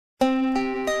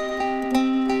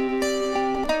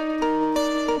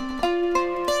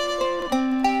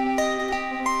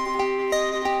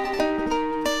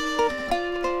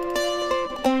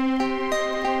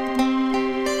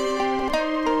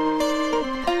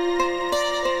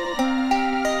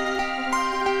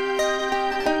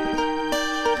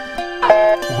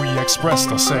express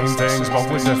the same things, but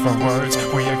with different words.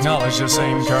 We acknowledge the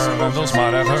same curve, and those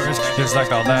might have hurts. It's like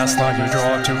the last line you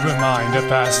draw to remind a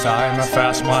past time. A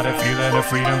fast-minded feeling of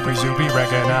freedom, please you be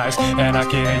recognized. And I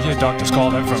can hear your doctors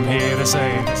calling from here to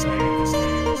say,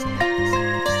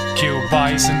 kill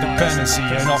bias, independency,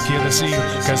 and I'll kill the seal,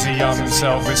 cause the young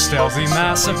himself is stealthy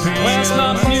mass appeal. Where's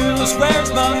my muse?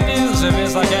 Where's my muse? It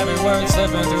feels like every word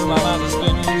slipping through my mouth has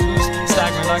been used.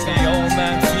 Staggering like the old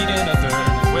man feeding a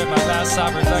third. With my past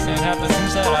I reflecting half the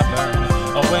things that I've learned.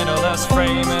 A windowless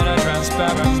frame in a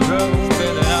transparent room,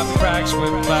 filling up cracks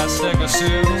with plastic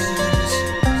assumes.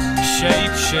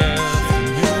 Shape shift,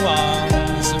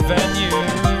 nuance, venue.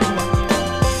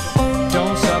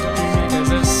 Don't stop dreaming cause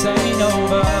this ain't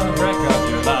over. Break up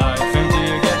your life until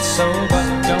you get sober.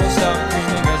 Don't stop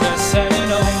dreaming cause this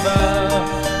ain't over,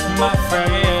 my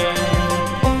friend.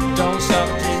 Don't stop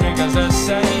dreaming cause this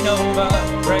ain't over.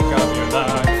 Break up your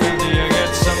life until you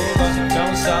get sober.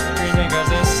 Don't stop dreaming cause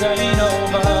this ain't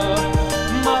over,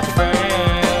 my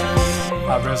friend.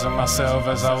 I've risen myself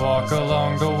as I walk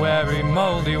along the weary,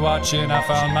 moldy watching. I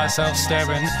found myself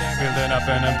staring, building up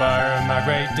an empire of my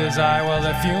great desire. Well,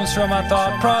 the fumes from my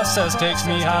thought process takes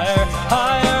me higher,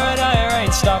 higher and higher,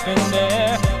 ain't stopping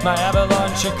there. My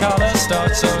avalanche of color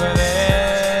starts over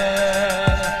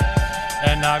there,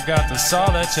 and I've got the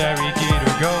solitary key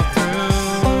to go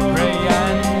through. Ray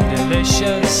and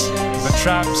delicious, but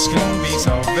traps can be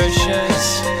so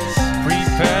vicious.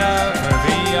 Prepare for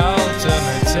the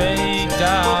ultimate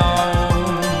takedown.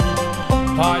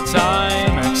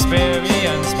 Part-time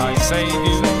experience might save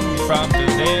you from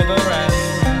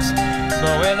deliverance,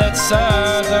 but will it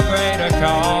serve the greater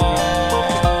cause?